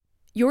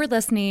You're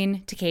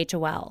listening to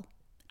KHOL.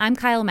 I'm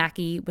Kyle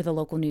Mackey with a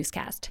local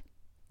newscast.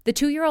 The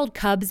 2-year-old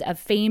cubs of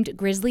famed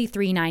Grizzly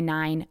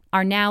 399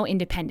 are now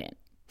independent.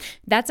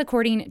 That's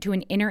according to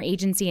an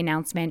interagency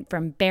announcement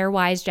from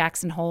Bearwise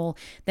Jackson Hole,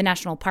 the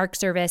National Park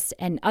Service,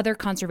 and other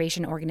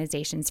conservation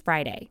organizations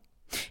Friday.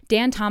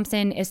 Dan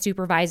Thompson is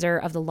supervisor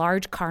of the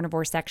large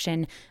carnivore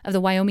section of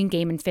the Wyoming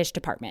Game and Fish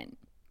Department.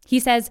 He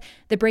says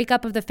the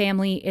breakup of the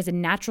family is a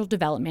natural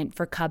development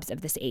for cubs of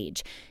this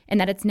age, and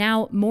that it's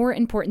now more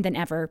important than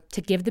ever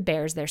to give the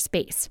bears their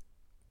space.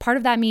 Part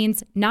of that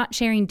means not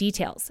sharing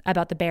details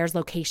about the bear's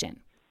location.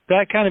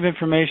 That kind of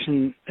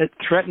information, it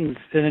threatens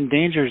and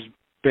endangers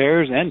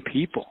bears and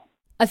people.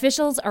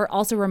 Officials are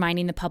also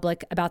reminding the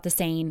public about the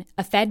saying,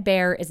 a fed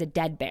bear is a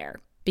dead bear,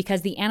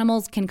 because the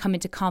animals can come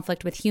into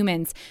conflict with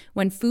humans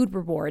when food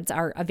rewards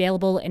are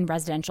available in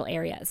residential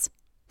areas.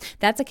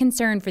 That's a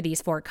concern for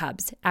these 4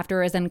 cubs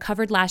after it was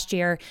uncovered last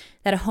year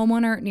that a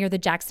homeowner near the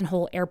Jackson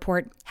Hole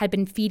airport had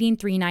been feeding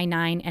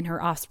 399 and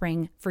her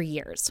offspring for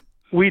years.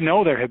 We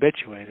know they're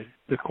habituated.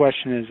 The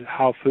question is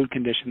how food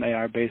conditioned they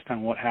are based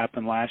on what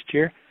happened last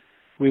year.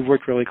 We've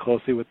worked really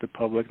closely with the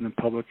public, and the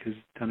public has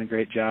done a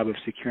great job of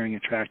securing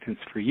attractants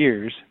for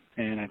years.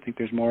 And I think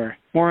there's more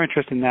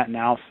interest in that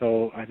now,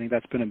 so I think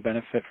that's been a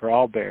benefit for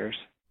all bears.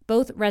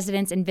 Both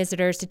residents and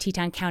visitors to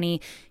Teton County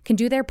can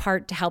do their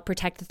part to help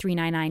protect the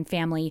 399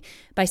 family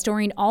by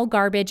storing all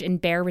garbage in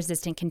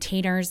bear-resistant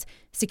containers,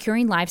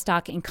 securing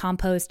livestock in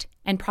compost,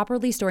 and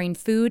properly storing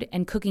food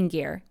and cooking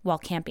gear while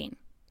camping.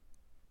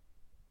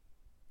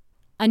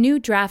 A new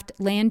draft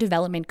land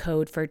development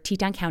code for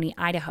Teton County,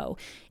 Idaho,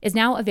 is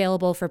now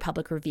available for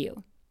public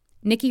review.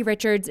 Nikki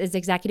Richards is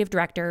executive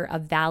director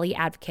of Valley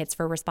Advocates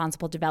for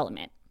Responsible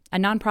Development, a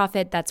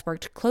nonprofit that's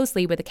worked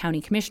closely with the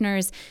county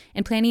commissioners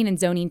and planning and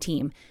zoning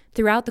team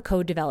throughout the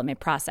code development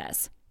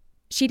process.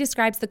 She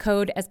describes the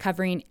code as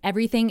covering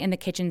everything in the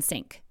kitchen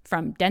sink,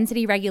 from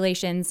density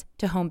regulations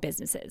to home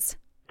businesses.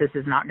 This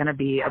is not going to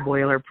be a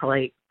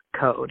boilerplate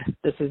code.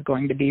 This is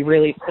going to be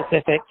really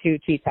specific to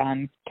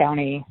Teton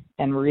County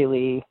and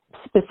really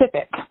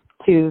specific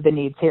to the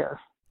needs here.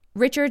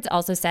 Richards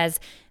also says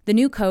the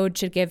new code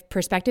should give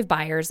prospective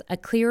buyers a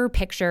clearer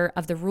picture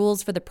of the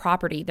rules for the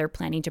property they're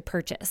planning to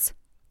purchase.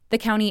 The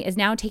county is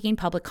now taking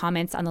public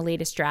comments on the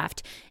latest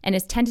draft and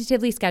has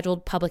tentatively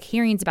scheduled public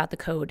hearings about the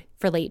code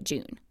for late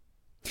June.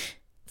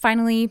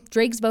 Finally,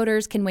 Drake's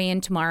voters can weigh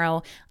in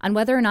tomorrow on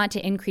whether or not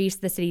to increase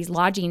the city's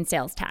lodging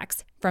sales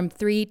tax from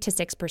 3% to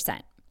 6%.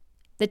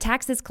 The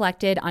tax is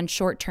collected on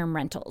short-term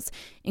rentals,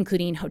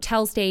 including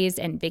hotel stays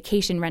and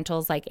vacation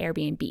rentals like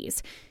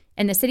Airbnbs.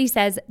 And the city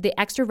says the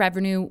extra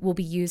revenue will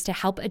be used to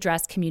help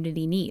address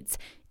community needs,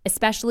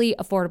 especially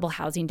affordable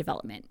housing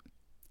development.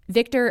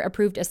 Victor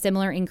approved a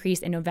similar increase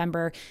in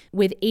November,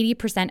 with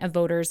 80% of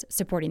voters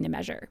supporting the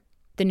measure.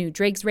 The new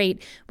Drake's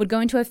rate would go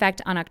into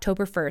effect on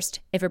October 1st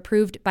if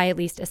approved by at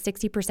least a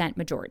 60%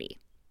 majority.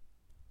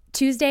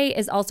 Tuesday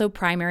is also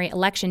primary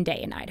election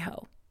day in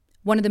Idaho.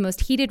 One of the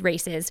most heated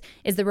races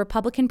is the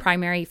Republican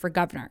primary for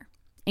governor.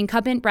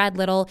 Incumbent Brad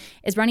Little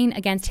is running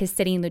against his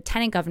sitting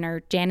Lieutenant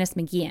Governor Janice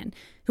McGeachin,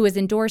 who is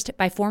endorsed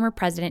by former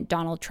President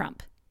Donald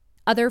Trump.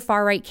 Other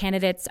far-right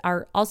candidates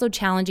are also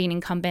challenging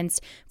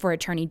incumbents for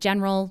Attorney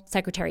General,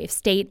 Secretary of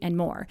State, and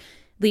more,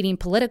 leading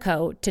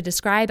Politico to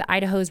describe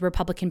Idaho's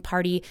Republican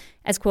Party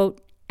as,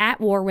 quote, at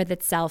war with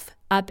itself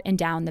up and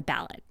down the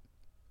ballot.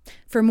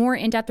 For more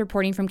in-depth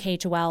reporting from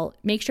KHOL,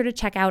 make sure to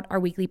check out our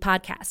weekly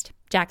podcast,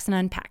 Jackson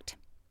Unpacked.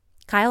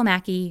 Kyle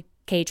Mackey,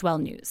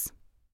 KHOL News.